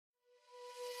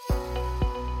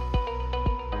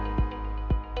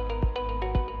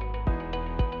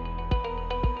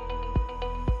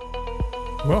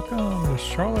Welcome to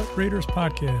Charlotte Readers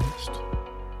Podcast,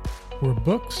 where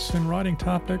books and writing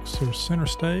topics are center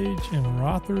stage and where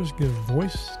authors give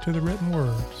voice to the written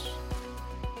words.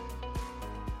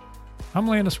 I'm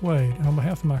Landis Wade, and on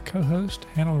behalf of my co-host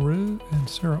Hannah LaRue and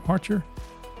Sarah Archer,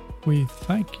 we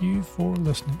thank you for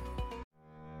listening.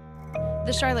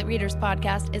 The Charlotte Readers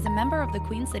Podcast is a member of the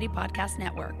Queen City Podcast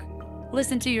Network.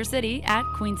 Listen to your city at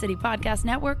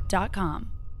queencitypodcastnetwork.com.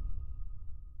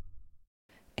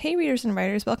 Hey readers and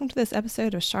writers, welcome to this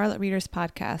episode of Charlotte Readers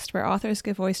Podcast, where authors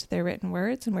give voice to their written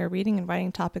words and where reading and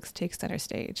writing topics take center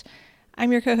stage.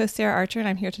 I'm your co-host Sarah Archer, and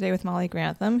I'm here today with Molly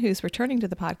Grantham, who's returning to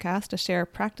the podcast to share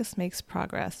Practice Makes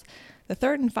Progress, the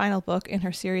third and final book in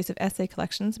her series of essay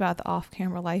collections about the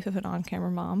off-camera life of an on-camera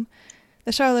mom.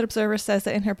 The Charlotte Observer says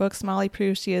that in her books, Molly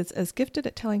proves she is as gifted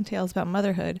at telling tales about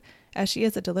motherhood as she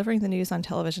is at delivering the news on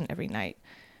television every night.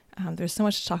 There's so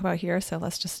much to talk about here, so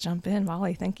let's just jump in.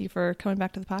 Molly, thank you for coming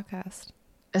back to the podcast.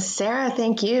 Sarah,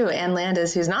 thank you. And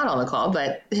Landis, who's not on the call,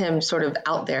 but him sort of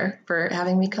out there, for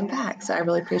having me come back. So I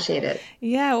really appreciate it.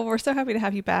 Yeah, well, we're so happy to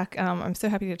have you back. I'm so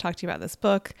happy to talk to you about this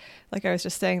book. Like I was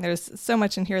just saying, there's so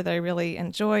much in here that I really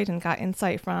enjoyed and got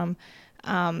insight from.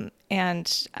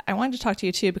 And I wanted to talk to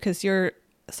you too, because you're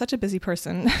such a busy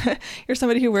person. You're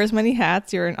somebody who wears many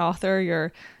hats. You're an author,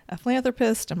 you're a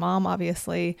philanthropist, a mom,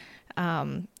 obviously,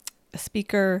 a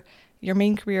speaker. Your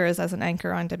main career is as an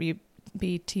anchor on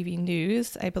WBTV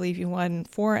News. I believe you won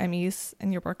 4 Emmys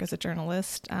in your work as a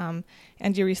journalist. And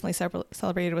you recently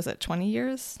celebrated, was it 20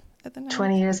 years at the network?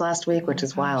 20 years last week, which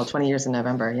is wild. 20 years in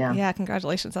November. Yeah. Yeah.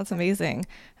 Congratulations. That's amazing.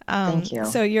 Thank you.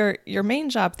 So your main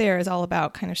job there is all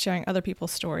about kind of sharing other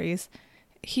people's stories.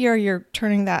 Here, you're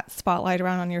turning that spotlight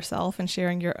around on yourself and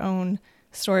sharing your own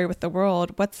story with the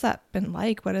world. What's that been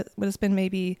like? What has been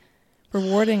maybe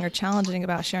rewarding or challenging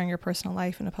about sharing your personal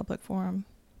life in a public forum?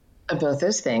 Both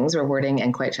those things, rewarding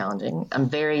and quite challenging. I'm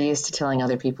very used to telling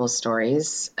other people's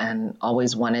stories and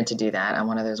always wanted to do that. I'm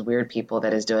one of those weird people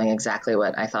that is doing exactly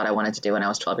what I thought I wanted to do when I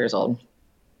was 12 years old.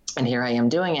 And here I am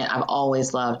doing it. I've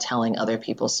always loved telling other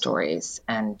people's stories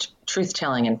and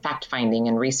truth-telling and fact-finding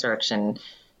and research and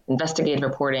investigative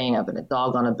reporting. I've been a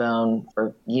dog on a bone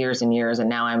for years and years. And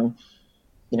now I'm,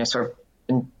 sort of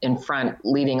in front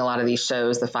leading a lot of these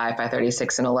shows, the 5, 5:30,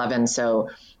 6, and 11. So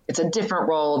it's a different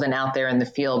role than out there in the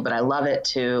field, but I love it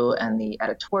too. And the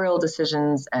editorial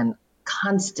decisions and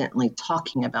constantly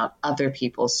talking about other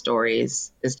people's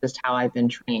stories is just how I've been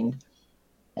trained.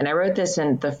 And I wrote this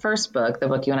in the first book. The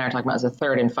book you and I are talking about is the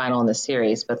third and final in the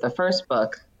series. But the first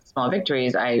book, Small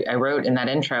Victories, I wrote in that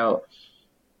intro.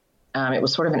 It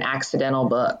was sort of an accidental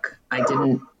book. I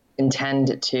didn't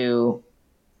intend to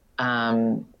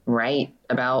write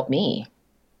about me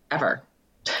ever.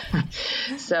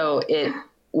 So it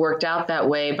worked out that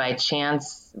way by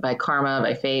chance, by karma,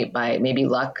 by fate, by maybe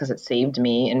luck, because it saved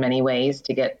me in many ways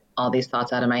to get all these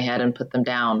thoughts out of my head and put them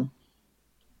down.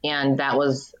 And that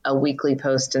was a weekly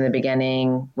post in the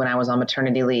beginning when I was on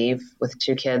maternity leave with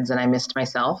 2 kids and I missed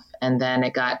myself. And then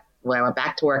I went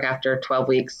back to work after 12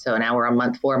 weeks. So now we're on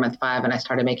month 4, month 5, and I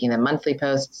started making them monthly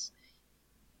posts.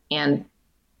 And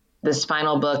this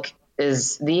final book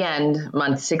is the end,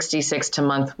 month 66 to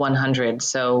month 100.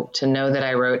 So to know that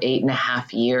I wrote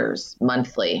 8.5 years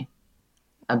monthly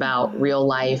about real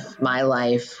life, my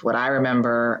life, what I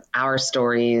remember, our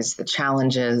stories, the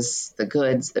challenges, the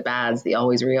goods, the bads, the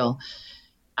always real,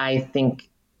 I think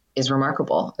is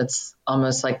remarkable. It's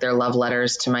almost like they're love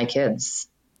letters to my kids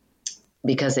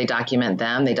because they document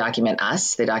them, they document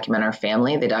us, they document our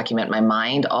family, they document my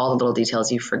mind, all the little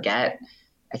details you forget.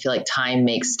 I feel like time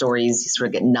makes stories, you sort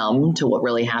of get numb to what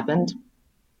really happened.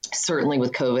 Certainly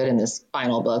with COVID in this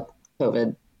final book,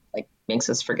 COVID makes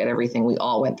us forget everything we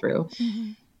all went through.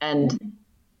 Mm-hmm. And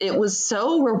it was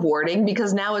so rewarding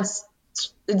because now it's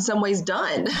in some ways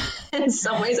done. In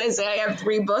some ways I say I have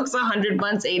 3 books, 100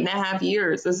 months, 8.5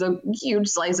 years. It's a huge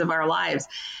slice of our lives.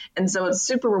 And so it's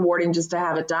super rewarding just to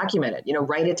have it documented,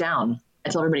 write it down. I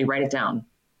tell everybody, write it down.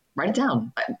 Write it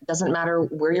down. It doesn't matter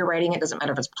where you're writing it. Doesn't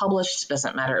matter if it's published.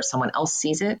 Doesn't matter if someone else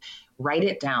sees it. Write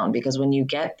it down, because when you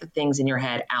get the things in your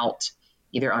head out,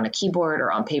 either on a keyboard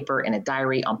or on paper, in a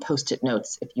diary, on Post-it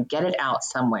notes, if you get it out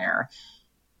somewhere,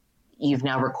 you've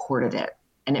now recorded it,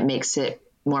 and it makes it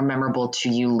more memorable to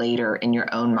you later in your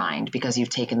own mind because you've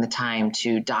taken the time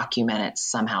to document it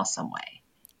somehow, some way.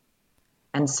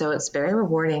 And so it's very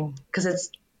rewarding because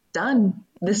it's done,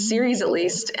 this series at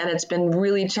least. And it's been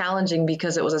really challenging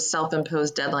because it was a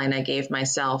self-imposed deadline I gave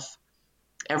myself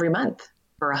every month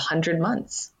for 100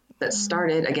 months that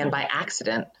started, again, by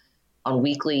accident on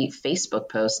weekly Facebook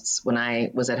posts when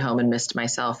I was at home and missed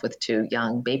myself with 2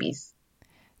 young babies.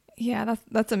 Yeah,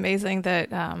 that's amazing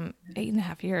that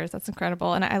 8.5 years, that's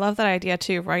incredible. And I love that idea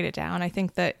too, write it down. I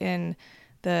think that in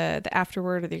the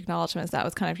afterword or the acknowledgments, that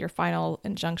was kind of your final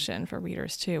injunction for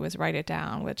readers too, was write it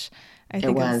down, which I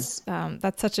think is,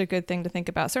 that's such a good thing to think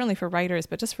about, certainly for writers,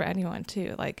 but just for anyone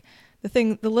too. Like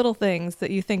the little things that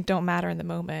you think don't matter in the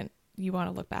moment, you want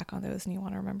to look back on those and you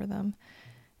want to remember them.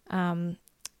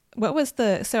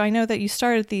 So I know that you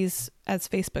started these as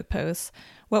Facebook posts.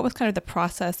 What was kind of the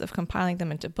process of compiling them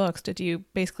into books? Did you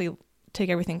basically take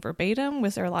everything verbatim?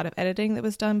 Was there a lot of editing that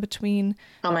was done between?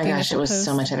 Oh my gosh, it was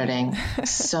so much editing,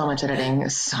 so much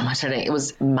editing. It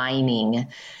was mining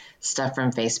stuff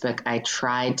from Facebook. I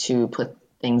tried to put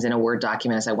things in a Word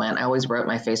document as I went. I always wrote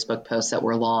my Facebook posts that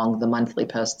were long, the monthly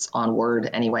posts on Word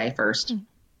anyway first.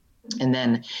 And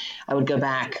then I would go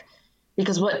back,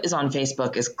 because what is on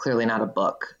Facebook is clearly not a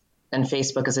book. And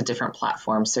Facebook is a different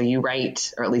platform. So you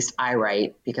write, or at least I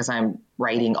write, because I'm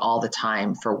writing all the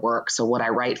time for work. So what I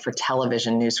write for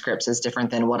television news scripts is different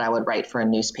than what I would write for a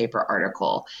newspaper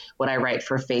article. What I write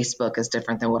for Facebook is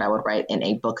different than what I would write in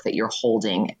a book that you're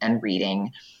holding and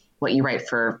reading. What you write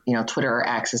for, Twitter or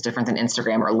X is different than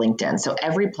Instagram or LinkedIn. So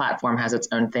every platform has its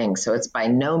own thing. So it's by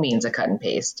no means a cut and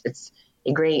paste. It's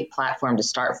a great platform to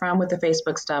start from with the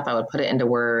Facebook stuff. I would put it into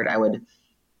Word. I would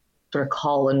sort of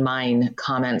call and mine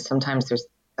comments. Sometimes there's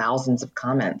thousands of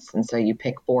comments. And so you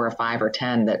pick 4 or 5 or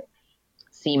 10 that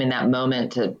seem in that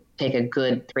moment to take a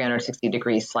good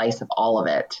 360-degree slice of all of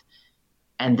it.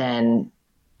 And then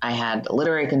I had a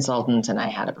literary consultant and I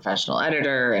had a professional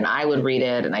editor, and I would read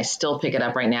it, and I still pick it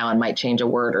up right now and might change a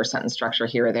word or sentence structure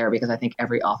here or there, because I think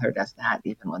every author does that.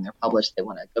 Even when they're published, they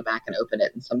want to go back and open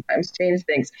it and sometimes change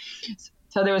things.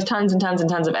 So there was tons and tons and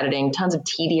tons of editing, tons of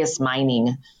tedious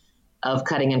mining of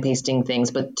cutting and pasting things,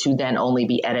 but to then only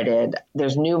be edited.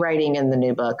 There's new writing in the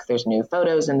new book. There's new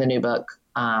photos in the new book.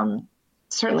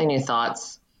 Certainly new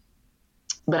thoughts,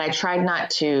 but I tried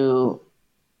not to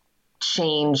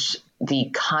change the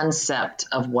concept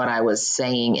of what I was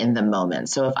saying in the moment.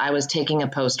 So if I was taking a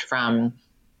post from,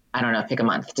 I don't know, pick a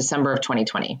month, December of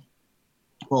 2020.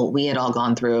 Well, we had all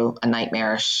gone through a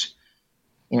nightmarish,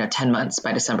 10 months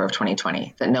by December of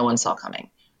 2020 that no one saw coming.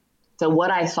 So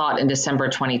what I thought in December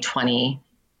 2020,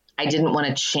 I didn't want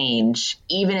to change,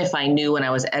 even if I knew when I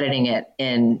was editing it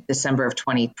in December of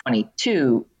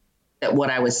 2022 that what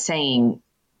I was saying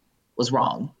was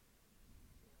wrong,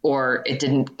 or it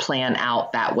didn't plan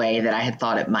out that way that I had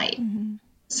thought it might. Mm-hmm.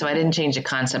 So I didn't change the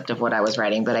concept of what I was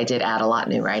writing, but I did add a lot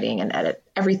new writing and edit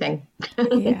everything.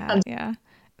 Yeah.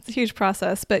 It's a huge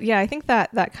process. But yeah, I think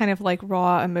that kind of like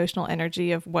raw emotional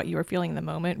energy of what you were feeling in the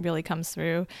moment really comes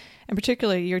through. And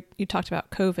particularly you talked about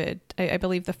COVID. I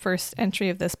believe the first entry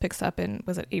of this picks up in,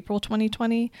 was it April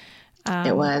 2020?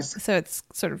 It was. So it's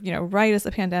sort of, right as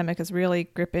the pandemic is really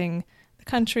gripping the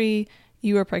country.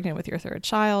 You were pregnant with your third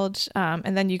child.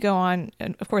 And then you go on,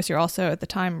 and of course you're also at the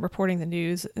time reporting the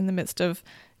news in the midst of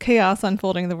chaos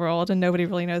unfolding in the world, and nobody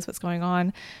really knows what's going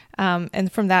on.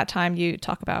 And from that time you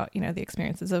talk about, the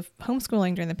experiences of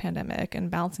homeschooling during the pandemic and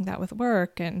balancing that with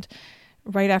work. And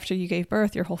right after you gave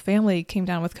birth, your whole family came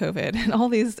down with COVID and all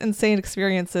these insane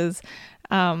experiences.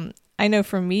 I know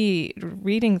for me,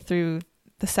 reading through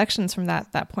the sections from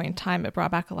that point in time, it brought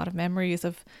back a lot of memories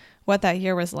of what that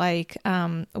year was like.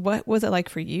 What was it like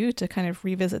for you to kind of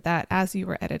revisit that as you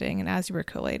were editing and as you were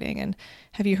collating? And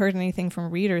have you heard anything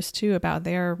from readers too about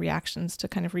their reactions to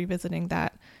kind of revisiting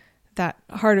that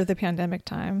heart of the pandemic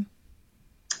time?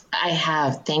 I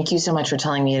have. Thank you so much for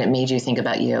telling me, and it made you think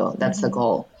about you. That's mm-hmm. the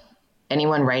goal.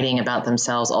 Anyone writing about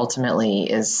themselves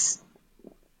ultimately is,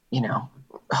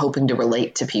 hoping to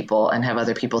relate to people and have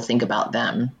other people think about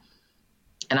them.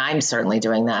 And I'm certainly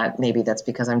doing that. Maybe that's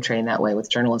because I'm trained that way with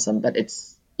journalism, but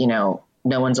it's, no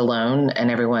one's alone, and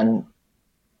everyone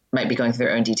might be going through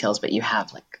their own details, but you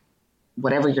have like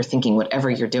whatever you're thinking, whatever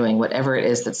you're doing, whatever it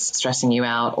is that's stressing you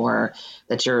out or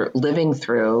that you're living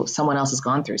through, someone else has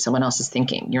gone through, someone else is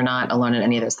thinking. You're not alone in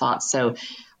any of those thoughts. So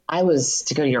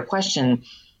to go to your question,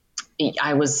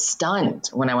 I was stunned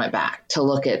when I went back to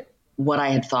look at what I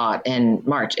had thought in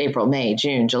March, April, May,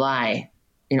 June, July,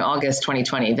 August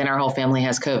 2020. Then our whole family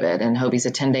has COVID, and Hobie's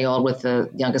a 10-day-old with the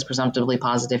youngest presumptively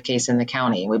positive case in the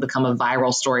county. We become a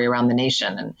viral story around the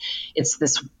nation. And it's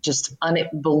this just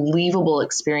unbelievable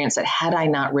experience that had I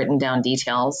not written down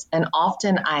details, and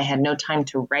often I had no time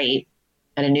to write,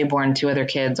 I had a newborn, 2 other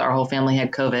kids, our whole family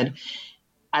had COVID.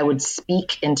 I would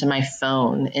speak into my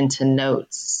phone, into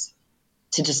notes,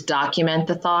 to just document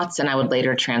the thoughts, and I would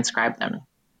later transcribe them.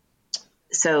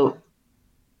 So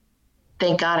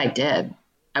thank God I did.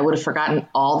 I would have forgotten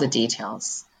all the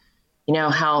details.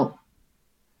 How,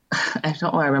 I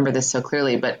don't want to remember this so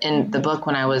clearly, but in the book,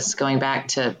 when I was going back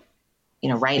to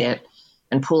write it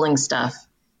and pulling stuff.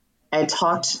 I had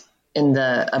talked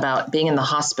about being in the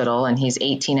hospital, and he's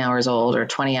 18 hours old or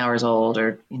 20 hours old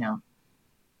or,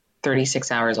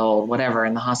 36 hours old, whatever,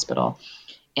 in the hospital.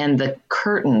 And the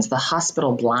curtains, the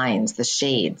hospital blinds, the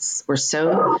shades were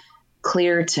so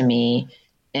clear to me,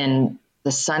 and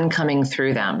the sun coming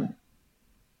through them,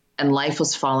 and life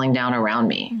was falling down around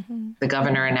me. Mm-hmm. The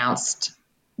governor announced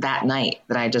that night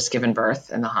that I had just given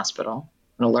birth in the hospital.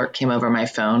 An alert came over my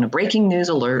phone, a breaking news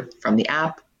alert from the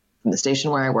app, from the station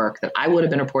where I work, that I would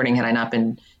have been reporting had I not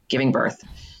been giving birth.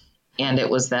 And it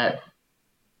was that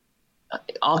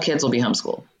all kids will be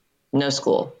homeschooled, no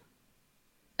school.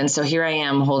 And so here I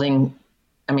am holding,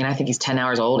 I think he's 10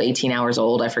 hours old, 18 hours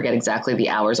old. I forget exactly the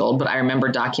hours old, but I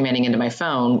remember documenting into my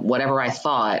phone whatever I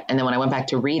thought. And then when I went back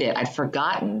to read it, I'd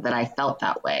forgotten that I felt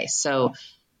that way. So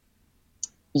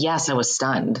yes, I was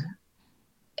stunned.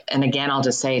 And again, I'll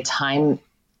just say time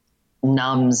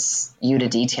numbs you to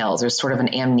details. There's sort of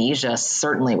an amnesia,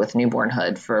 certainly with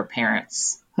newbornhood for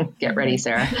parents. Get ready,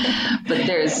 Sarah. But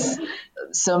there's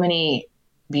so many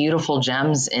beautiful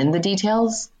gems in the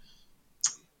details.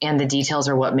 And the details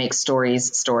are what makes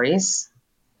stories.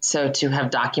 So to have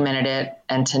documented it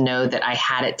and to know that I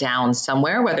had it down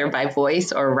somewhere, whether by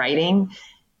voice or writing,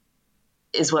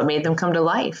 is what made them come to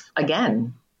life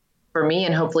again for me,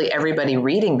 and hopefully everybody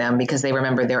reading them, because they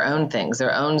remember their own things,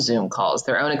 their own Zoom calls,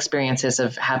 their own experiences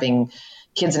of having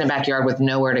kids in a backyard with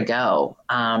nowhere to go,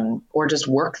 or just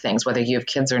work things, whether you have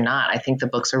kids or not. I think the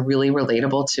books are really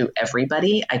relatable to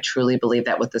everybody. I truly believe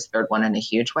that with this third one in a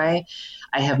huge way.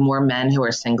 I have more men who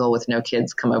are single with no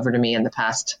kids come over to me in the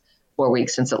past 4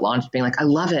 weeks since it launched, being like, I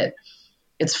love it.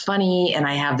 It's funny. And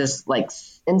I have this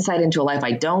insight into a life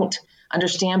I don't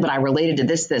understand, but I related to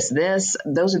this.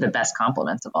 Those are the best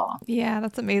compliments of all. Yeah,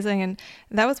 that's amazing. And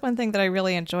that was one thing that I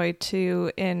really enjoyed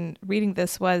too in reading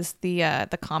this was the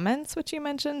comments, which you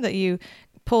mentioned, that you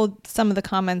pulled some of the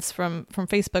comments from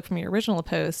Facebook from your original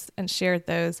posts and shared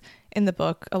those in the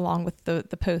book along with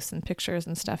the posts and pictures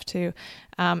and stuff too.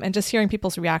 And just hearing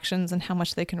people's reactions and how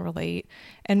much they can relate.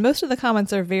 And most of the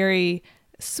comments are very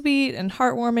sweet and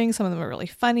heartwarming. Some of them are really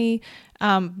funny.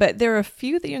 But there are a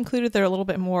few that you included that are a little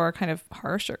bit more kind of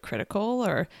harsh or critical,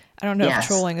 or I don't know if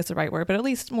trolling is the right word, but at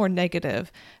least more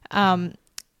negative.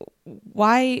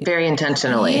 Why? Very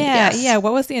intentionally. Yeah. Yes. Yeah.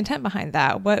 What was the intent behind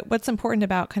that? What's important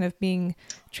about kind of being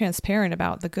transparent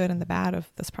about the good and the bad of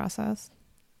this process?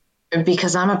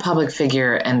 Because I'm a public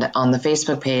figure, and on the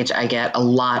Facebook page, I get a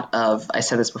lot of, I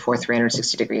said this before,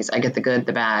 360 degrees. I get the good,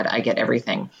 the bad, I get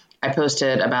everything. I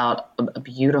posted about a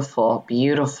beautiful,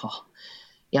 beautiful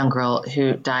young girl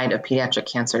who died of pediatric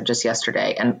cancer just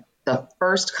yesterday. And the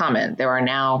first comment, there are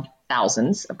now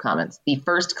thousands of comments. The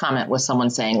first comment was someone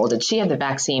saying, well, did she have the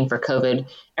vaccine for COVID?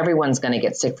 Everyone's going to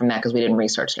get sick from that because we didn't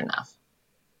research it enough.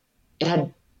 It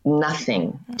had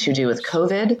nothing to do with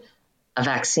COVID, a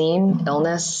vaccine,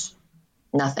 illness,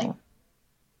 nothing.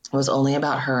 It was only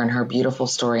about her and her beautiful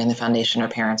story and the foundation her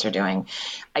parents are doing.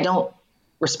 I don't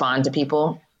respond to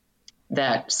people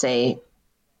that say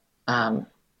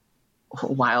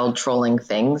wild trolling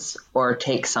things or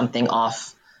take something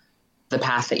off the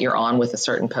path that you're on with a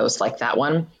certain post like that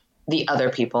one. The other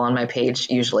people on my page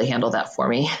usually handle that for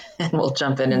me and will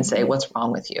jump in and say, what's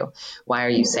wrong with you? Why are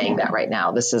you saying that right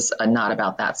now? This is not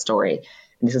about that story.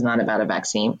 This is not about a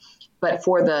vaccine. But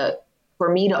for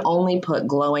me to only put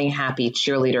glowing, happy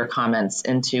cheerleader comments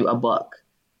into a book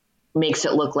makes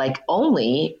it look like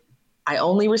I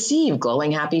only receive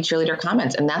glowing, happy cheerleader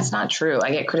comments. And that's not true.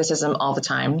 I get criticism all the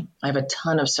time. I have a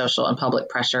ton of social and public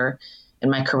pressure in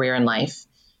my career and life.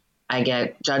 I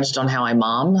get judged on how I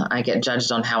mom. I get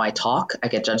judged on how I talk. I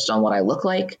get judged on what I look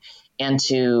like. And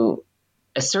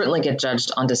I certainly get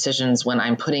judged on decisions when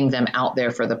I'm putting them out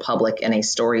there for the public in a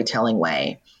storytelling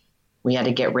way. We had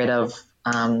to get rid of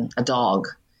a dog.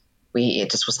 It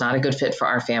just was not a good fit for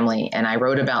our family. And I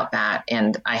wrote about that,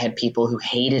 and I had people who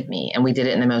hated me, and we did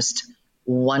it in the most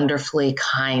wonderfully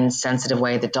kind, sensitive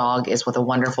way. The dog is with a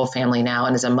wonderful family now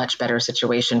and is a much better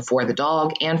situation for the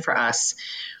dog and for us.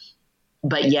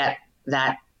 But yet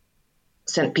that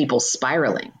sent people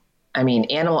spiraling. I mean,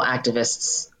 animal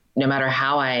activists, no matter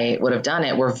how I would have done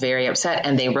it, were very upset,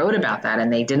 and they wrote about that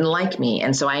and they didn't like me.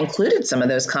 And so I included some of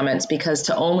those comments, because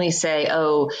to only say,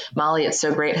 oh, Molly, it's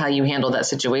so great how you handled that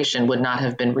situation would not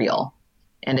have been real.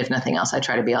 And if nothing else, I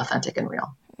try to be authentic and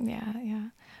real. Yeah. Yeah.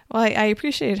 Well, I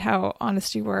appreciated how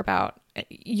honest you were about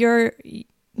your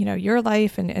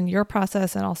life and your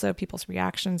process, and also people's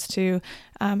reactions to,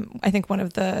 I think one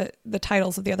of the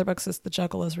titles of the other books is The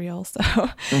Juggle is Real. So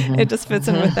it just fits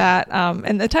in with that.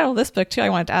 And the title of this book too, I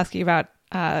wanted to ask you about,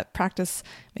 practice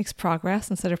makes progress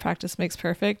instead of practice makes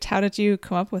perfect. How did you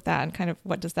come up with that, and kind of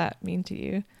what does that mean to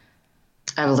you?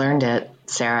 I've learned it,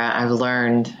 Sarah. I've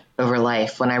learned over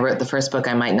life. When I wrote the first book,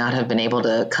 I might not have been able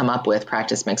to come up with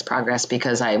practice makes progress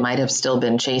because I might have still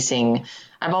been chasing.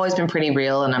 I've always been pretty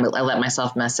real, and I let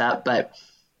myself mess up. But,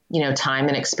 time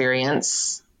and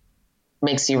experience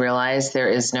makes you realize there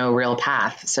is no real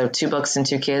path. So 2 books and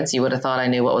 2 kids, you would have thought I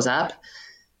knew what was up.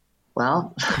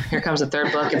 Well, here comes a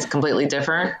 3rd book. It's completely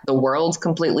different. The world's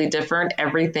completely different.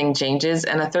 Everything changes.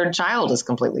 And a 3rd child is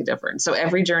completely different. So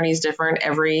every journey is different.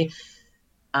 Every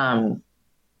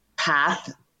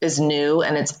path is new,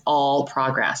 and it's all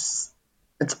progress.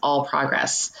 It's all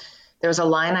progress. There was a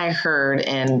line I heard,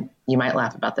 and you might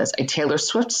laugh about this, a Taylor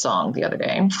Swift song the other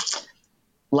day.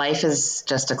 Life is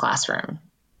just a classroom.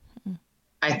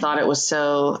 I thought it was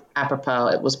so apropos.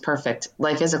 It was perfect.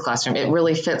 Life is a classroom. It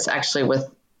really fits actually with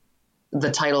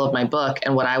the title of my book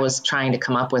and what I was trying to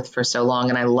come up with for so long.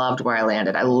 And I loved where I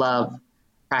landed. I love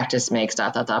practice makes ...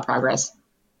 progress.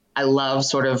 I love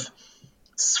sort of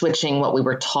switching what we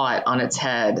were taught on its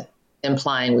head,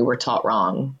 implying we were taught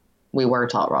wrong. We were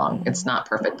taught wrong. It's not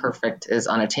perfect. Perfect is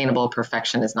unattainable.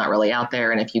 Perfection is not really out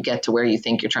there. And if you get to where you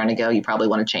think you're trying to go, you probably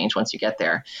want to change once you get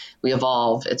there. We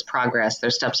evolve. It's progress.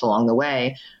 There's steps along the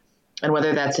way. And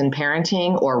whether that's in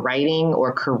parenting or writing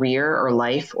or career or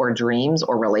life or dreams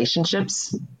or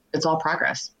relationships, it's all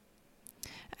progress.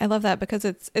 I love that because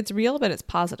it's real, but it's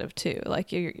positive too.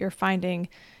 Like you're finding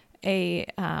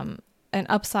an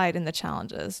upside in the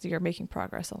challenges. You're making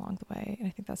progress along the way. And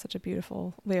I think that's such a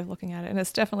beautiful way of looking at it. And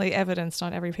it's definitely evidenced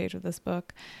on every page of this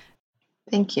book.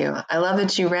 Thank you. I love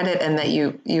that you read it and that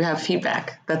you have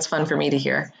feedback. That's fun for me to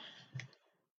hear.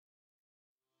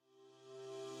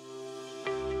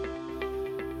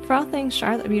 For all things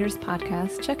Charlotte Readers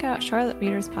Podcast, check out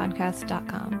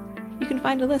charlottereaderspodcast.com. You can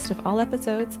find a list of all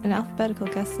episodes, an alphabetical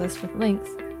guest list with links,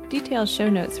 detailed show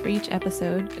notes for each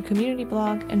episode, a community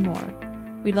blog, and more.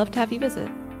 We'd love to have you visit.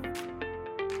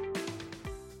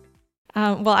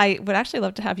 Well, I would actually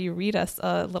love to have you read us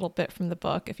a little bit from the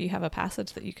book if you have a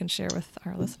passage that you can share with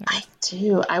our listeners. I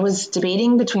do. I was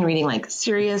debating between reading like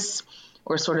serious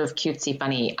or sort of cutesy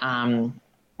funny.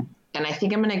 And I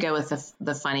think I'm going to go with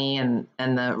the funny and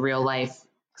the real life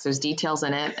because there's details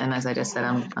in it. And as I just said,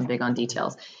 I'm big on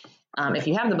details. If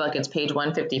you have the book, it's page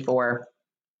 154,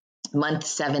 month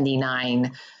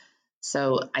 79.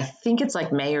 So I think it's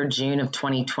like May or June of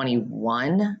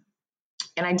 2021.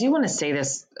 And I do want to say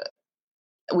this.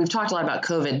 We've talked a lot about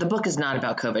COVID. The book is not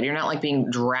about COVID. You're not like being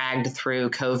dragged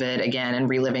through COVID again and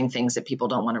reliving things that people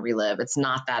don't want to relive. It's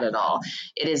not that at all.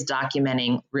 It is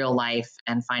documenting real life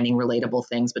and finding relatable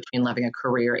things between loving a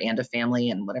career and a family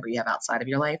and whatever you have outside of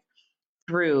your life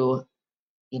through,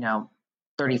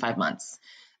 35 months.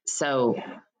 So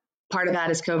part of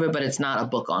that is COVID, but it's not a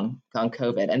book on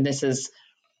COVID. And this is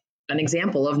an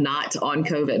example of not on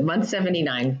COVID. Month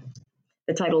 79,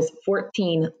 the title's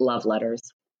 14 Love Letters.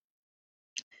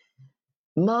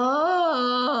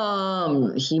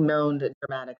 Mom, he moaned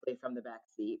dramatically from the back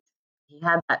seat. He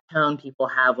had that tone people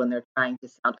have when they're trying to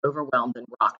sound overwhelmed and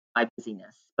rocked by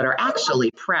busyness, but are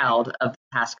actually proud of the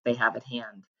task they have at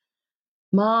hand.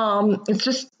 Mom, it's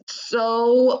just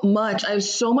so much. I have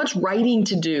so much writing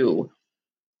to do.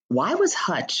 Why was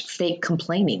Hutch fake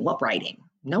complaining? What writing?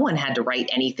 No one had to write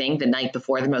anything the night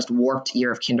before the most warped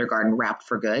year of kindergarten wrapped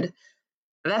for good.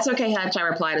 That's okay, Hutch, I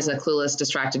replied as a clueless,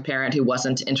 distracted parent who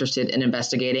wasn't interested in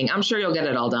investigating. I'm sure you'll get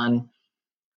it all done.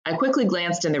 I quickly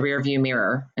glanced in the rearview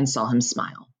mirror and saw him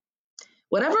smile.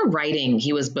 Whatever writing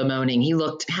he was bemoaning, he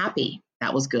looked happy.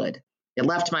 That was good. It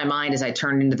left my mind as I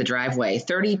turned into the driveway,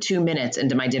 32 minutes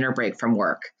into my dinner break from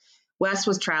work. Wes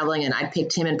was traveling, and I'd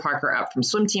picked him and Parker up from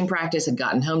swim team practice, had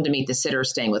gotten home to meet the sitter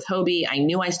staying with Hobie. I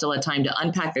knew I still had time to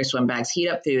unpack their swim bags, heat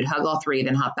up food, hug all three,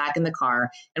 then hop back in the car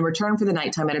and return for the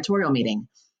nighttime editorial meeting.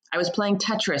 I was playing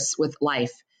Tetris with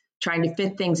life, trying to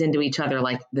fit things into each other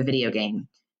like the video game.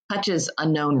 Hutch's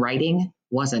unknown writing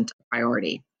wasn't a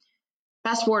priority.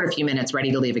 Fast forward a few minutes,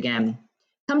 ready to leave again.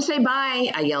 Come say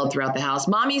bye, I yelled throughout the house.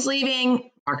 Mommy's leaving.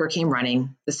 Parker came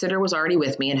running. The sitter was already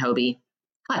with me and Hobie.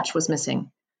 Hutch was missing.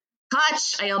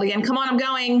 Hutch, I yelled again. Come on, I'm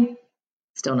going.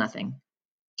 Still nothing.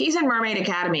 He's in Mermaid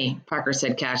Academy, Parker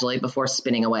said casually before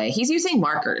spinning away. He's using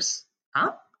markers.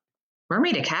 Huh?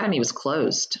 Mermaid Academy was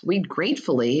closed. We'd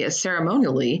gratefully,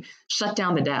 ceremonially, shut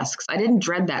down the desks. I didn't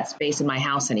dread that space in my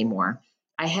house anymore.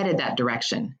 I headed that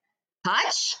direction.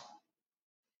 Hutch?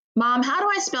 Mom, how do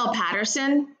I spell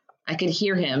Patterson? I could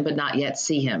hear him, but not yet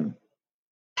see him.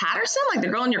 Patterson? Like the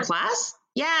girl in your class?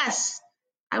 Yes.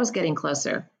 I was getting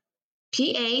closer.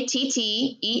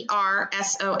 Patterson.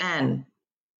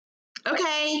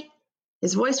 Okay.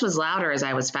 His voice was louder as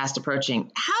I was fast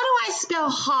approaching. How do I spell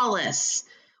Hollis?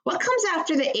 What comes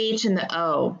after the H and the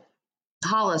O?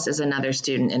 Hollis is another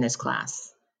student in his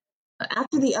class.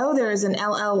 After the O, there is an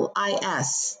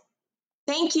LLIS.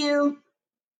 Thank you.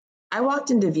 I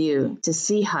walked into view to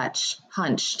see Hutch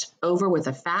hunched over with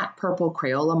a fat purple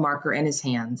Crayola marker in his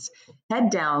hands, head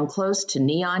down close to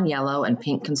neon yellow and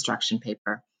pink construction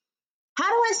paper. How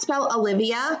do I spell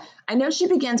Olivia? I know she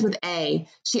begins with A.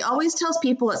 She always tells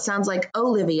people it sounds like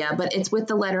Olivia, but it's with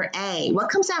the letter A. What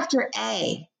comes after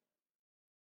A?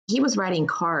 He was writing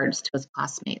cards to his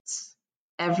classmates,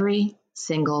 every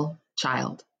single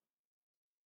child.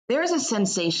 There is a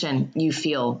sensation you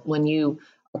feel when you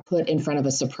are put in front of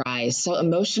a surprise, so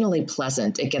emotionally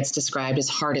pleasant it gets described as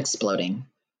heart exploding.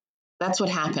 That's what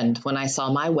happened when I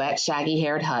saw my wet,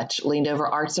 shaggy-haired Hutch leaned over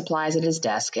art supplies at his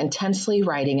desk, intensely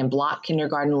writing in block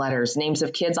kindergarten letters names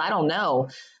of kids I don't know,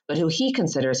 but who he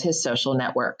considers his social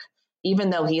network, even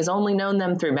though he has only known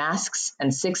them through masks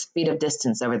and 6 feet of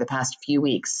distance over the past few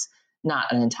weeks,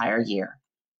 not an entire year.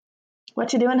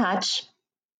 What you doing, Hutch?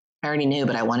 I already knew,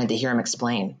 but I wanted to hear him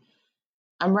explain.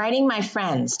 I'm writing my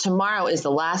friends. Tomorrow is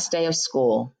the last day of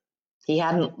school. He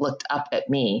hadn't looked up at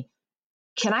me.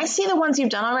 Can I see the ones you've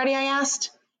done already? I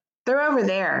asked. They're over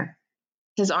there.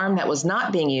 His arm that was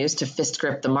not being used to fist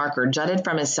grip the marker jutted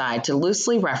from his side to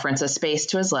loosely reference a space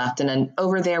to his left in an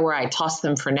over there where I toss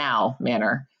them for now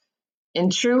manner. In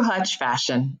true Hutch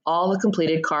fashion, all the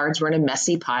completed cards were in a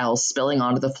messy pile spilling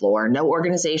onto the floor. No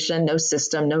organization, no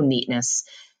system, no neatness.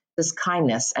 Just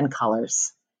kindness and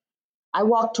colors. I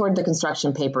walked toward the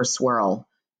construction paper swirl.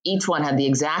 Each one had the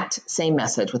exact same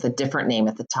message with a different name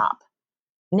at the top.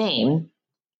 Name,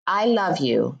 I love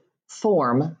you.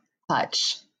 Form,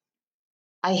 Hutch.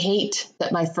 I hate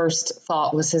that my first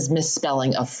thought was his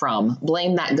misspelling of from.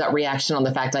 Blame that gut reaction on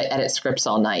the fact I edit scripts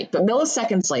all night. But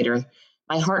milliseconds later,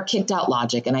 my heart kicked out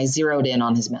logic and I zeroed in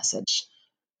on his message.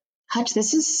 Hutch,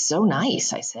 this is so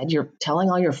nice, I said. You're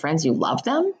telling all your friends you love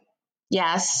them?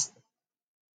 Yes.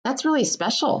 That's really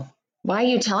special. Why are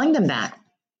you telling them that?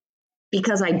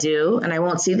 Because I do, and I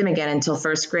won't see them again until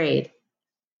first grade.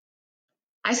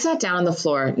 I sat down on the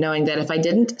floor, knowing that if I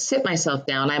didn't sit myself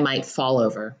down, I might fall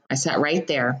over. I sat right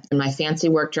there in my fancy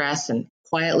work dress and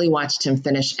quietly watched him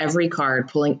finish every card,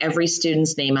 pulling every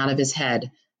student's name out of his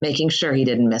head, making sure he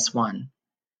didn't miss one.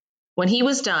 When he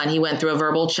was done, he went through a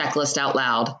verbal checklist out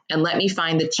loud and let me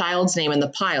find the child's name in the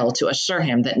pile to assure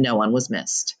him that no one was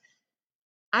missed.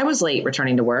 I was late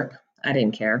returning to work. I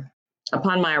didn't care.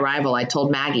 Upon my arrival, I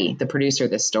told Maggie, the producer,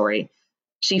 this story.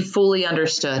 She fully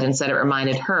understood and said it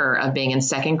reminded her of being in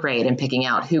second grade and picking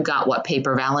out who got what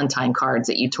paper Valentine cards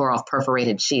that you tore off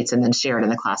perforated sheets and then shared in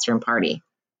the classroom party.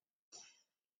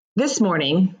 This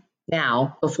morning,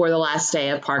 now, before the last day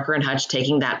of Parker and Hutch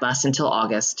taking that bus until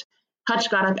August, Hutch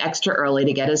got up extra early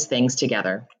to get his things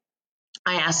together.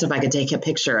 I asked if I could take a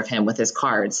picture of him with his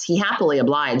cards. He happily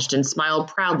obliged and smiled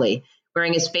proudly,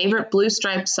 wearing his favorite blue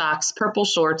striped socks, purple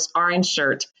shorts, orange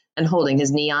shirt, and holding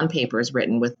his neon papers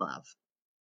written with love.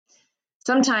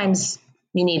 Sometimes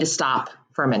you need to stop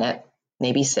for a minute,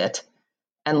 maybe sit,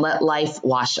 and let life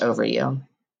wash over you.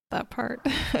 That part.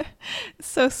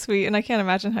 So sweet. And I can't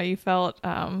imagine how you felt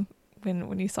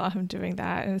when you saw him doing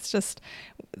that. And it's just,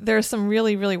 there's some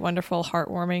really, really wonderful,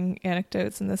 heartwarming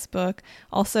anecdotes in this book.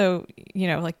 Also,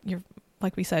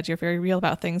 like we said, you're very real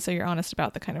about things. So you're honest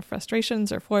about the kind of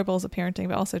frustrations or foibles of parenting,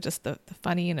 but also just the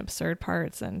funny and absurd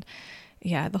parts. And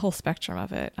yeah, the whole spectrum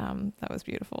of it. That was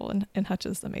beautiful. And Hutch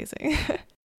is amazing.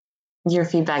 Your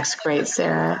feedback's great,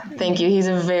 Sarah. Thank you. He's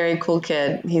a very cool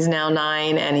kid. He's now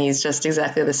 9 and he's just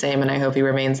exactly the same. And I hope he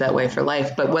remains that way for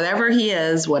life. But whatever he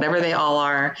is, whatever they all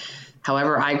are,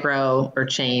 however I grow or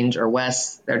change, or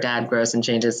Wes, their dad, grows and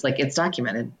changes, like, it's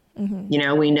documented.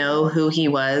 Mm-hmm. We know who he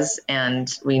was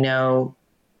and we know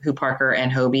who Parker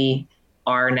and Hobie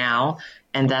are now.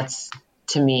 And that's,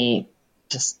 to me,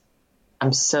 just,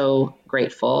 I'm so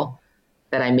grateful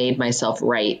that I made myself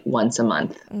write once a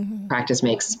month. Mm-hmm. Practice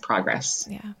makes progress.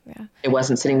 Yeah. It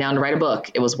wasn't sitting down to write a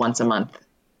book. It was once a month.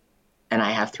 And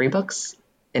I have 3 books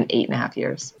in 8.5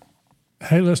 years.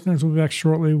 Hey, listeners, we'll be back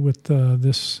shortly with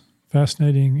this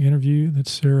fascinating interview that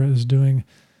Sarah is doing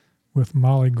with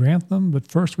Molly Grantham. But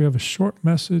first, we have a short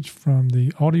message from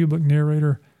the audiobook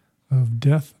narrator of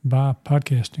Death by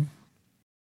Podcasting.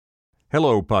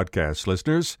 Hello, podcast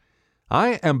listeners.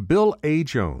 I am Bill A.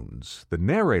 Jones, the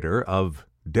narrator of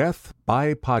Death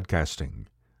by Podcasting,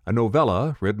 a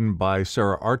novella written by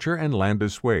Sarah Archer and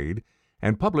Landis Wade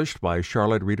and published by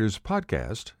Charlotte Readers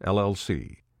Podcast,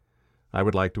 LLC. I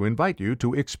would like to invite you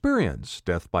to experience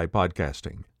Death by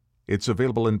Podcasting. It's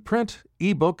available in print,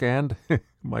 ebook, and,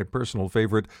 my personal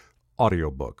favorite,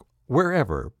 audiobook.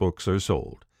 wherever books are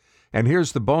sold. And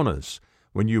here's the bonus.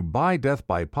 When you buy Death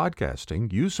by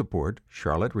Podcasting, you support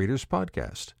Charlotte Reader's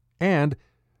Podcast. And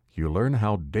you learn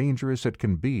how dangerous it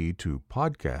can be to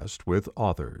podcast with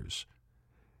authors.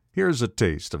 Here's a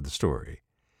taste of the story.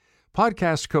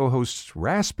 Podcast co-hosts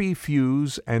Raspy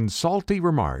Fuse and Salty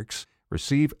Remarks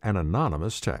receive an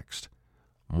anonymous text.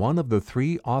 One of the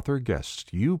 3 author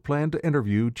guests you plan to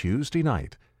interview Tuesday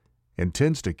night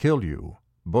intends to kill you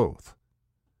both.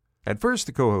 At first,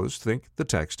 the co-hosts think the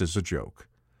text is a joke.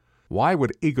 Why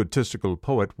would egotistical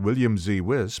poet William Z.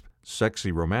 Wisp,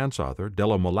 sexy romance author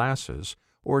Della Molasses,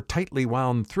 or tightly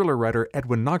wound thriller writer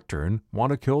Edwin Nocturne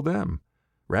want to kill them?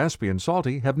 Raspy and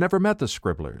Salty have never met the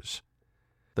scribblers.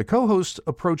 The co-hosts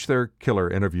approach their killer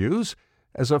interviews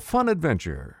as a fun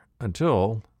adventure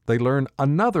until they learn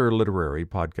another literary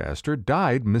podcaster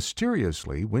died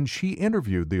mysteriously when she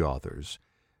interviewed the authors,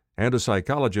 and a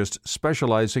psychologist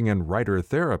specializing in writer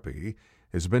therapy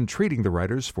has been treating the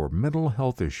writers for mental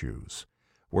health issues.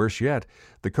 Worse yet,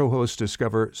 the co-hosts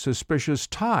discover suspicious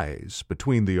ties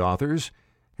between the authors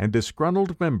and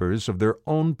disgruntled members of their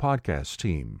own podcast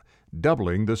team,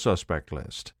 doubling the suspect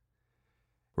list.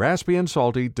 Raspy and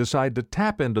Salty decide to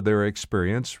tap into their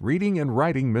experience reading and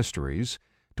writing mysteries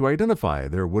to identify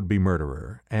their would-be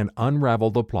murderer and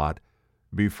unravel the plot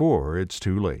before it's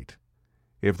too late.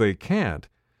 If they can't,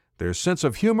 their sense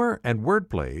of humor and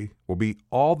wordplay will be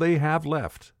all they have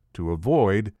left to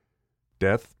avoid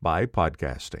death by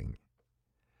podcasting.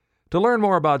 To learn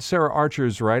more about Sarah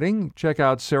Archer's writing, check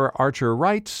out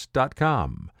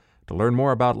saraharcherwrites.com. To learn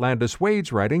more about Landis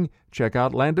Wade's writing, check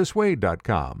out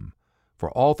landiswade.com.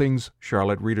 For all things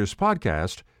Charlotte Readers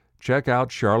Podcast, check out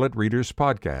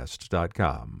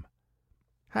charlottereaderspodcast.com.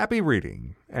 Happy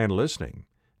reading and listening.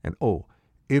 And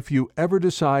if you ever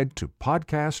decide to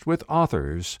podcast with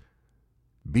authors,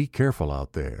 be careful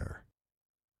out there.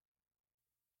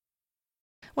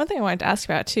 One thing I wanted to ask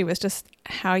about too was just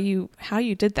how you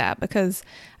did that, because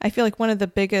I feel like one of the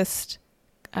biggest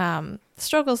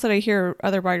struggles that I hear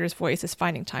other writers voice is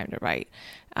finding time to write.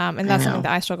 And that's something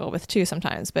that I struggle with too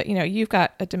sometimes. But, you've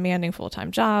got a demanding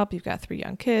full-time job, you've got 3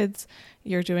 young kids,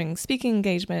 you're doing speaking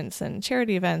engagements and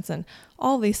charity events and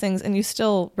all these things, and you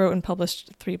still wrote and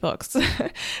published 3 books.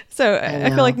 So I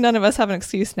feel like none of us have an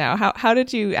excuse now. How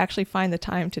did you actually find the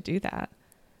time to do that?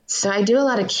 So I do a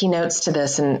lot of keynotes to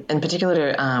this, and in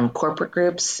particular to corporate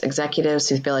groups, executives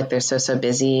who feel like they're so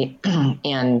busy,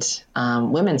 and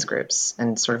women's groups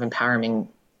and sort of empowering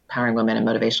women and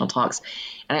motivational talks.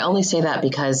 And I only say that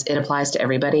because it applies to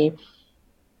everybody.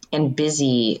 And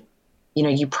busy,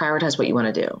 you prioritize what you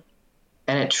want to do.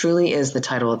 And it truly is the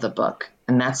title of the book.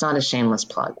 And that's not a shameless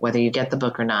plug. Whether you get the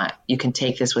book or not, you can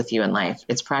take this with you in life.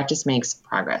 It's practice makes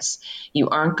progress. You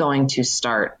aren't going to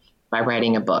start by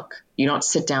writing a book. You don't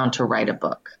sit down to write a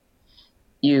book.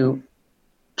 You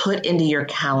put into your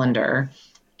calendar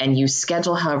and you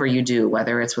schedule however you do,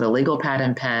 whether it's with a legal pad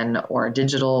and pen or a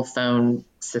digital phone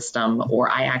system, or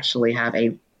I actually have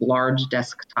a large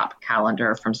desktop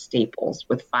calendar from Staples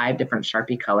with 5 different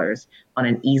Sharpie colors on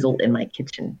an easel in my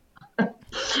kitchen,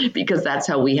 because that's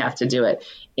how we have to do it.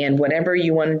 And whatever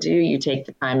you want to do, you take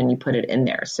the time and you put it in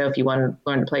there. So if you want to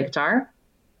learn to play guitar,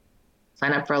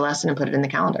 sign up for a lesson and put it in the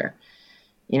calendar.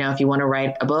 If you want to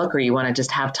write a book or you want to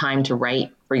just have time to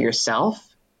write for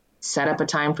yourself, set up a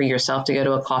time for yourself to go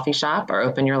to a coffee shop or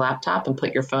open your laptop and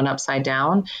put your phone upside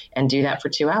down and do that for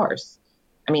 2 hours.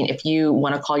 I mean, if you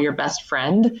want to call your best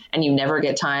friend and you never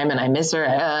get time and I miss her,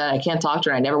 I can't talk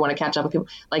to her, I never want to catch up with people,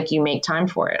 like you make time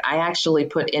for it. I actually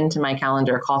put into my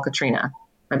calendar, call Katrina,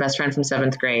 my best friend from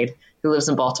 7th grade who lives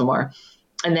in Baltimore.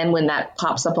 And then when that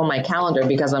pops up on my calendar,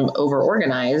 because I'm over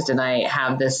organized and I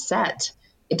have this set,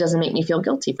 it doesn't make me feel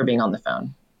guilty for being on the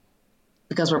phone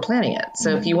because we're planning it.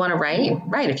 So if you want to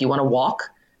write. If you want to walk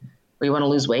or you want to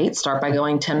lose weight, start by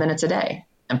going 10 minutes a day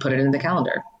and put it in the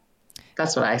calendar.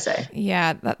 That's what I say.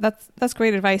 Yeah, that's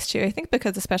great advice too. I think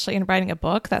because especially in writing a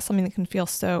book, that's something that can feel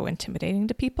so intimidating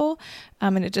to people.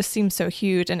 And it just seems so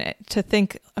huge. And to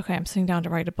think, okay, I'm sitting down to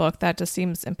write a book, that just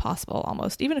seems impossible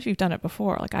almost, even if you've done it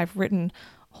before. Like I've written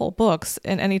whole books,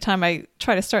 and anytime I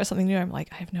try to start something new, I'm like,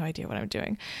 I have no idea what I'm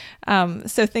doing.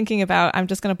 So thinking about, I'm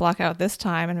just going to block out this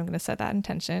time and I'm going to set that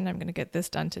intention. I'm going to get this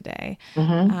done today.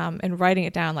 And writing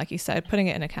it down, like you said, putting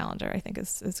it in a calendar, I think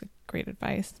is great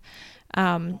advice.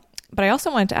 But I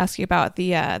also wanted to ask you about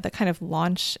the kind of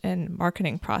launch and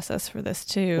marketing process for this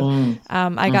too.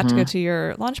 I got to go to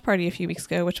your launch party a few weeks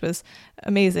ago, which was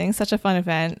amazing. Such a fun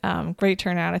event. Great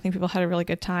turnout. I think people had a really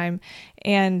good time.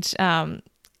 And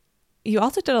you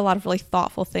also did a lot of really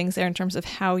thoughtful things there in terms of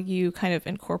how you kind of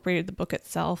incorporated the book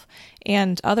itself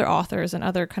and other authors and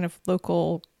other kind of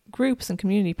local groups and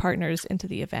community partners into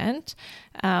the event.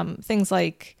 Things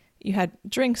like you had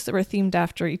drinks that were themed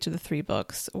after each of the 3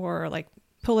 books, or like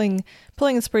pulling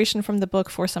inspiration from the book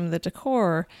for some of the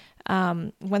decor.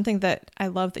 One thing that I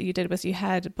loved that you did was you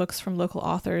had books from local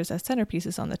authors as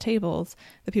centerpieces on the tables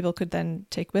that people could then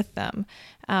take with them.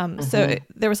 So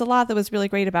there was a lot that was really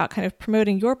great about kind of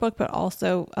promoting your book, but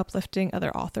also uplifting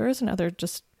other authors and other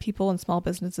just people and small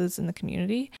businesses in the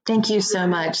community. Thank you so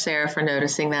much, Sarah, for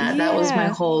noticing that. That was my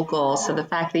whole goal. So the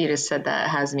fact that you just said that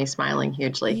has me smiling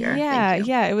hugely here. Thank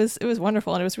you. Yeah, it was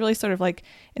wonderful. And it was really sort of like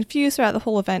infused throughout the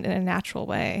whole event in a natural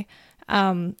way.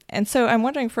 And so I'm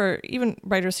wondering, for even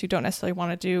writers who don't necessarily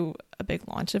want to do a big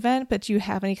launch event, but do you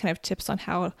have any kind of tips on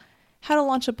how to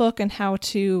launch a book and how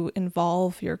to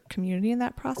involve your community in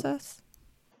that process?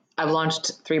 I've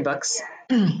launched 3 books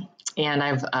and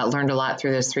I've learned a lot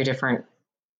through those 3 different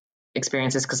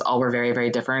experiences, because all were very,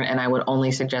 very different. And I would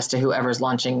only suggest to whoever's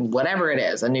launching whatever it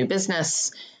is, a new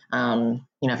business, if you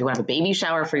want to have a baby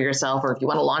shower for yourself, or if you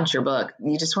want to launch your book,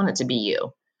 you just want it to be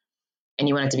you, and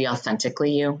you want it to be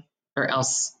authentically you, or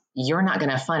else you're not going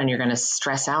to have fun and you're going to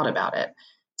stress out about it.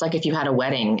 It's like if you had a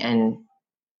wedding and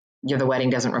the wedding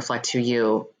doesn't reflect who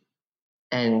you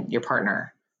and your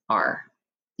partner are,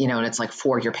 and it's like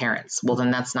for your parents. Well,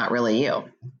 then that's not really you.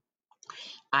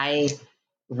 I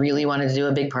really wanted to do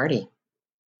a big party.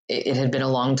 It had been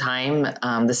a long time.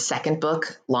 The second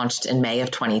book launched in May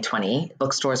of 2020.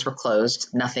 Bookstores were closed.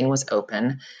 Nothing was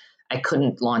open. I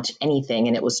couldn't launch anything.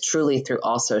 And it was truly through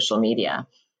all social media,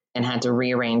 and had to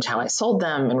rearrange how I sold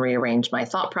them and rearrange my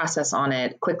thought process on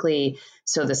it quickly.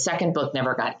 So the second book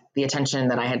never got the attention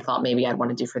that I had thought maybe I'd want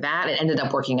to do for that. It ended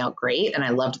up working out great. And I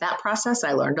loved that process.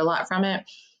 I learned a lot from it,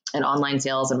 and online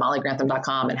sales and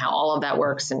mollygrantham.com and how all of that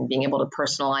works, and being able to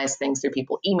personalize things through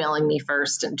people emailing me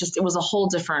first. And just, it was a whole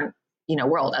different,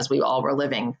 world as we all were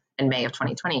living in May of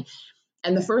 2020.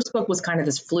 And the first book was kind of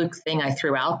this fluke thing I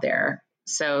threw out there.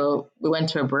 So we went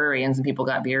to a brewery and some people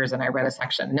got beers and I read a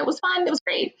section, and it was fun. It was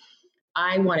great.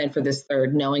 I wanted for this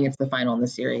third, knowing it's the final in the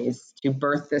series, to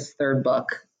birth this third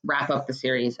book, wrap up the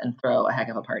series, and throw a heck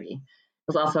of a party. It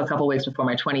was also a couple weeks before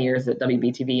my 20 years at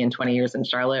WBTV and 20 years in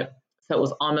Charlotte. So it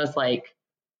was almost like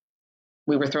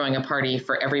we were throwing a party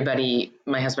for everybody,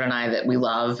 my husband and I, that we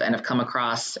love and have come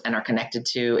across and are connected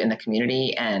to in the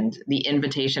community. And the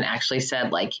invitation actually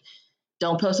said, like,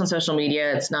 don't post on social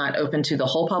media. It's not open to the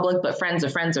whole public, but friends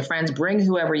of friends of friends, bring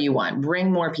whoever you want,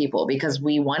 bring more people, because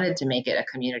we wanted to make it a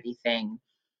community thing.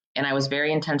 And I was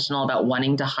very intentional about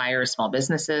wanting to hire small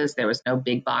businesses. There was no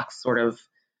big box sort of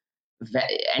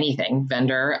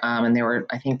vendor. And there were,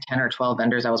 I think, 10 or 12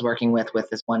 vendors I was working with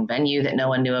this one venue that no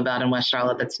one knew about in West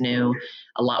Charlotte that's new.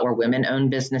 A lot were women-owned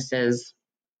businesses.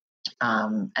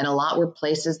 And a lot were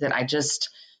places that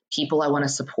people I want to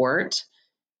support.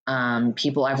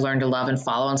 People I've learned to love and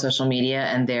follow on social media,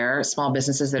 and they're small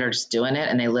businesses that are just doing it,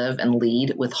 and they live and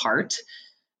lead with heart.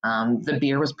 The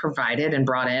beer was provided and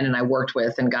brought in, and I worked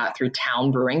with and got through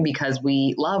Town Brewing, because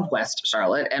we love West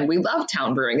Charlotte and we love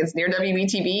Town Brewing. It's near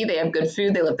WBTV. They have good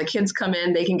food. They let the kids come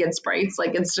in. They can get Sprites.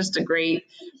 Like, it's just a great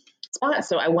spot.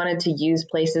 So I wanted to use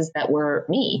places that were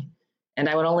me. And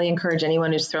I would only encourage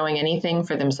anyone who's throwing anything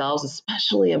for themselves,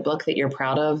 especially a book that you're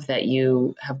proud of, that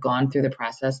you have gone through the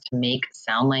process to make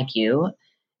sound like you,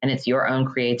 and it's your own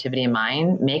creativity and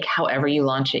mind, make however you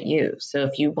launch it you. So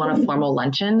if you want a formal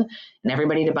luncheon and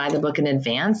everybody to buy the book in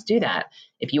advance, do that.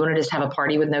 If you want to just have a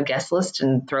party with no guest list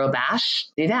and throw a bash,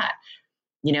 do that.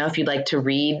 If you'd like to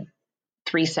read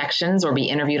 3 sections or be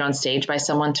interviewed on stage by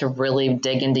someone to really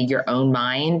dig into your own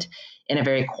mind in a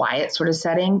very quiet sort of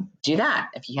setting, do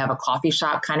that. If you have a coffee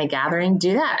shop kind of gathering,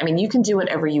 do that. I mean, you can do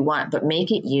whatever you want, but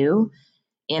make it you.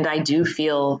 And I do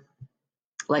feel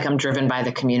like I'm driven by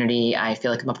the community. I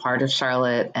feel like I'm a part of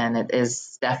Charlotte, and it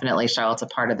is definitely, Charlotte's a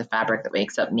part of the fabric that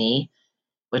makes up me,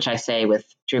 which I say with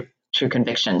true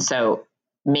conviction. So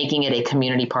making it a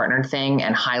community partnered thing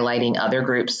and highlighting other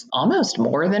groups almost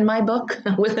more than my book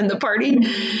within the party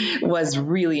was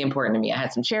really important to me. I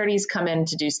had some charities come in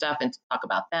to do stuff and to talk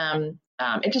about them.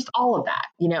 And just all of that,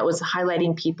 it was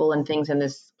highlighting people and things in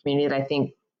this community that I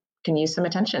think can use some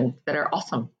attention, that are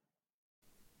awesome.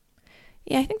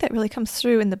 Yeah, I think that really comes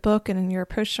through in the book and in your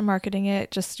approach to marketing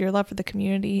it, just your love for the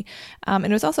community. And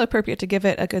it was also appropriate to give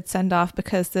it a good send-off,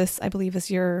 because this, I believe, is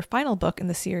your final book in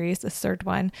the series, the third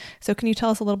one. So can you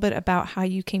tell us a little bit about how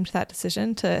you came to that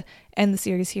decision to end the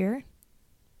series here?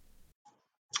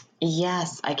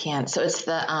 Yes, I can. So it's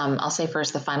I'll say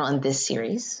first, the final in this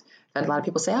series. I've had a lot of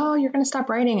people say, oh, you're going to stop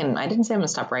writing. And I didn't say I'm going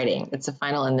to stop writing. It's the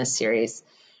final in this series.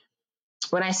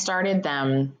 When I started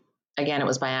them, again, it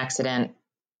was by accident.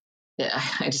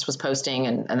 I just was posting,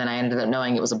 and then I ended up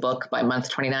knowing it was a book by month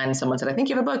 29. And someone said, I think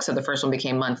you have a book. So the first one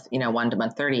became month, 1 to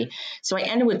month 30. So I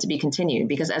ended with to be continued,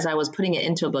 because as I was putting it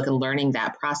into a book and learning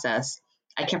that process,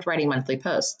 I kept writing monthly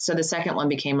posts. So the second one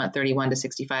became month 31 to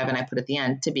 65, and I put at the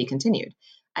end to be continued.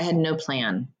 I had no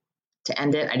plan to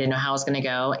end it. I didn't know how it was going to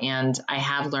go. And I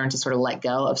have learned to sort of let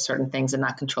go of certain things and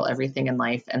not control everything in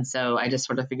life. And so I just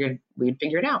sort of figured we'd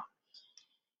figure it out.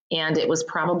 And it was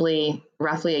probably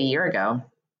roughly a year ago,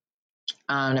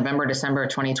 November, December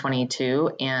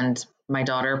 2022. And my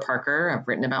daughter, Parker, I've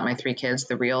written about my 3 kids,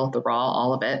 the real, the raw,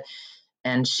 all of it.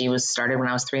 And she was started when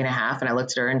I was 3.5, and I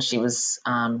looked at her and she was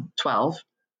 12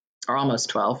 or almost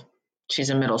 12. She's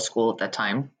in middle school at that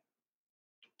time.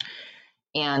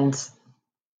 And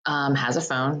has a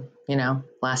phone,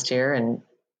 last year, and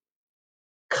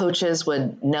coaches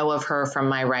would know of her from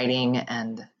my writing,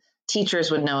 and teachers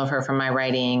would know of her from my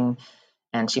writing.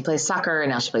 And she plays soccer,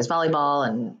 and now she plays volleyball,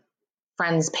 and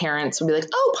friends, parents would be like,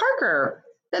 oh, Parker,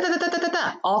 da, da, da, da, da,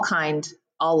 da. All kind,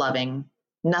 all loving,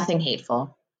 nothing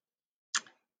hateful.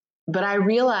 But I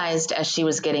realized as she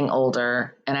was getting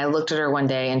older, and I looked at her one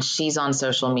day, and she's on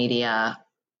social media,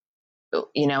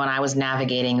 and I was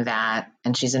navigating that,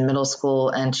 and she's in middle school,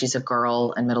 and she's a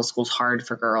girl, and middle school's hard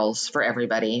for girls, for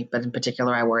everybody. But in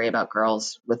particular, I worry about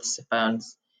girls with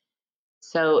phones.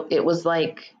 So it was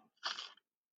like,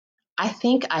 I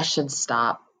think I should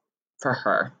stop for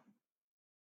her.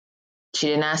 She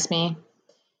didn't ask me.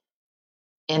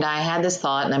 And I had this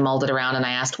thought, and I mulled it around, and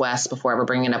I asked Wes before ever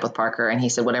bringing it up with Parker, and he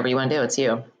said, whatever you want to do, it's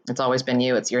you. It's always been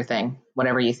you. It's your thing.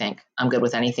 Whatever you think. I'm good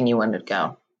with anything you want to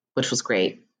go, which was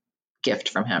great. Gift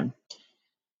from him.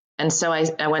 And so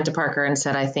I went to Parker and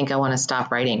said, I think I want to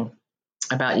stop writing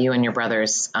about you and your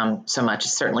brothers so much,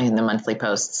 certainly in the monthly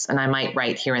posts. And I might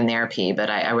write here and there, P, but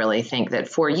I really think that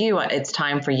for you, it's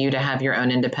time for you to have your own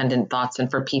independent thoughts,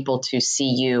 and for people to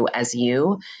see you as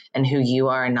you and who you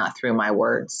are, and not through my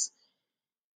words.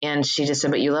 And she just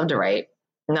said, but you love to write.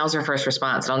 And that was her first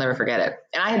response. And I'll never forget it.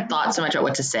 And I had thought so much about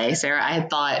what to say, Sarah. I had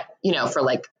thought, for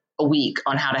like a week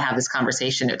on how to have this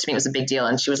conversation. To me, it was a big deal.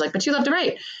 And she was like, but you love to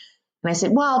write. And I said,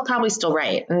 well, I'll probably still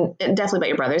write, and definitely about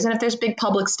your brothers. And if there's big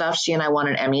public stuff, she and I won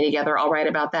an Emmy together, I'll write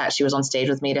about that. She was on stage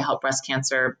with me to help breast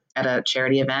cancer at a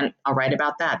charity event. I'll write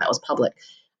about that. That was public.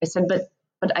 I said, but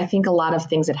I think a lot of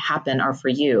things that happen are for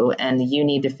you, and you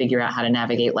need to figure out how to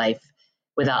navigate life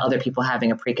without other people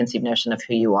having a preconceived notion of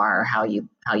who you are or how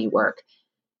you work.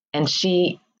 And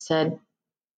she said,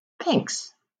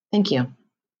 thanks. Thank you.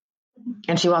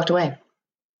 And she walked away.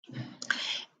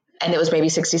 And it was maybe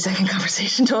 60-second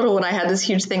conversation total when I had this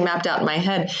huge thing mapped out in my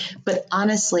head. But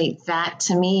honestly, that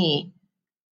to me,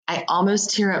 I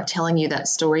almost tear up telling you that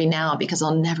story now, because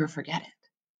I'll never forget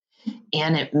it.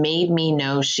 And it made me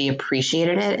know she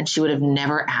appreciated it, and she would have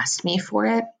never asked me for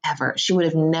it, ever. She would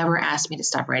have never asked me to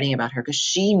stop writing about her, because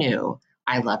she knew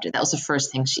I loved it. That was the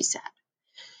first thing she said.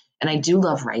 And I do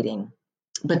love writing,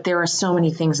 but there are so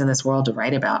many things in this world to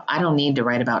write about. I don't need to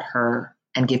write about her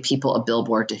and give people a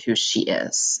billboard to who she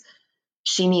is.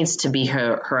 She needs to be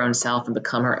her own self and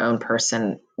become her own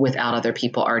person without other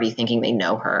people already thinking they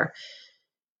know her.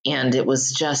 And it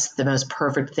was just the most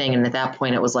perfect thing. And at that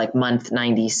point, it was like month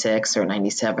 96 or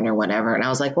 97 or whatever. And I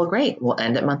was like, well, great. We'll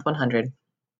end at month 100.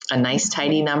 A nice,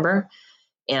 tidy number.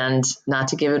 And not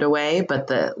to give it away, but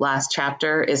the last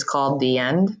chapter is called The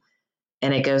End.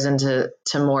 And it goes into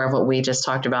more of what we just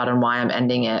talked about and why I'm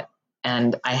ending it.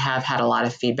 And I have had a lot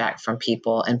of feedback from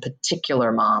people, in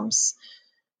particular moms,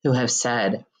 who have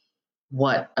said,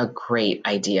 what a great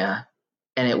idea.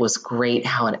 And it was great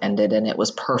how it ended, and it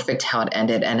was perfect how it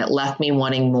ended. And it left me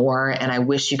wanting more. And I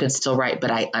wish you could still write,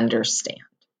 but I understand.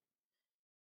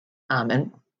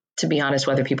 And to be honest,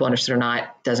 whether people understood or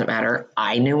not, doesn't matter.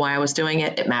 I knew why I was doing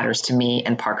it. It matters to me,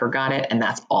 and Parker got it. And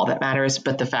that's all that matters.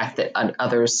 But the fact that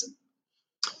others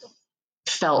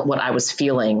felt what I was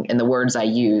feeling in the words I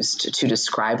used to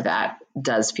describe that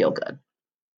does feel good.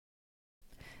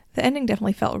 The ending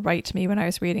definitely felt right to me when I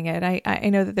was reading it. I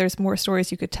know that there's more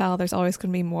stories you could tell. There's always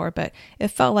going to be more, but it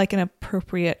felt like an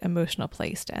appropriate emotional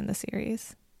place to end the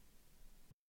series.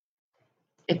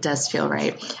 It does feel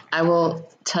right. I will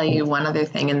tell you one other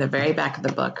thing in the very back of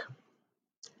the book.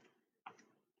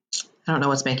 I don't know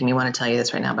what's making me want to tell you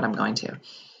this right now, but I'm going to.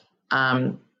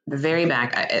 The very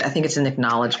back, I think it's in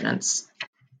acknowledgments.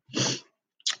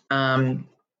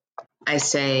 I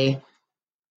say,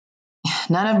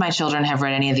 none of my children have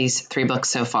read any of these 3 books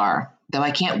so far. Though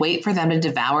I can't wait for them to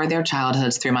devour their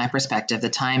childhoods through my perspective, the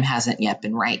time hasn't yet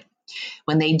been right.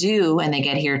 When they do, and they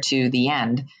get here to the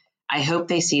end, I hope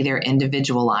they see their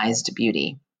individualized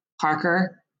beauty.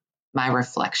 Parker, my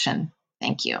reflection.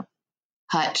 Thank you.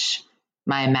 Hutch,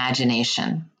 my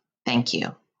imagination. thank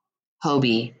you.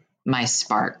 Hobie, my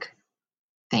spark,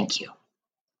 thank you.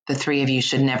 The three of you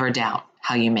should never doubt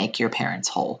how you make your parents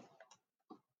whole.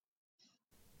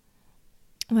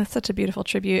 That's such a beautiful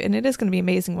tribute. And it is going to be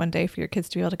amazing one day for your kids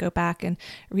to be able to go back and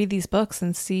read these books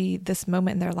and see this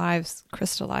moment in their lives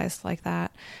crystallized like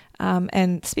that.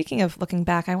 And speaking of looking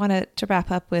back, I wanted to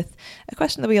wrap up with a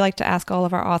question that we like to ask all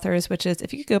of our authors, which is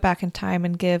if you could go back in time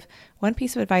and give one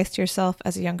piece of advice to yourself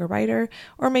as a younger writer,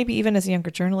 or maybe even as a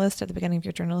younger journalist at the beginning of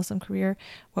your journalism career,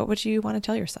 what would you want to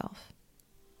tell yourself?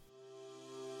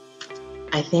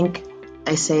 I think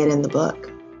I say it in the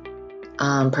book.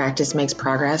 Practice makes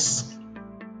progress.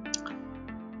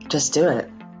 Just do it.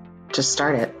 Just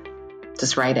start it.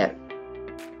 Just write it.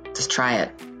 Just try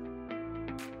it.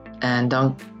 And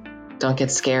don't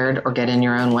get scared or get in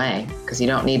your own way, because you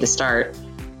don't need to start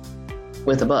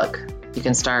with a book. You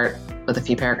can start with a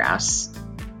few paragraphs.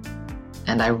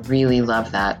 And I really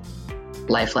love that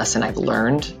life lesson I've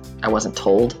learned. I wasn't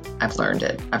told. I've learned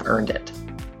it. I've earned it.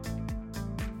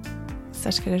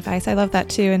 Such good advice. I love that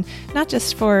too. And not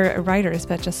just for writers,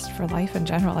 but just for life in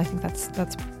general. I think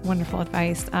that's wonderful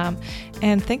advice.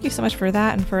 And thank you so much for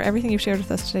that and for everything you've shared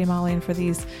with us today, Molly, and for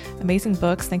these amazing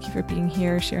books. Thank you for being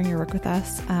here, sharing your work with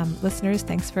us. Listeners,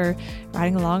 thanks for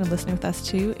riding along and listening with us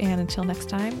too. And until next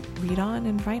time, read on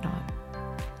and write on.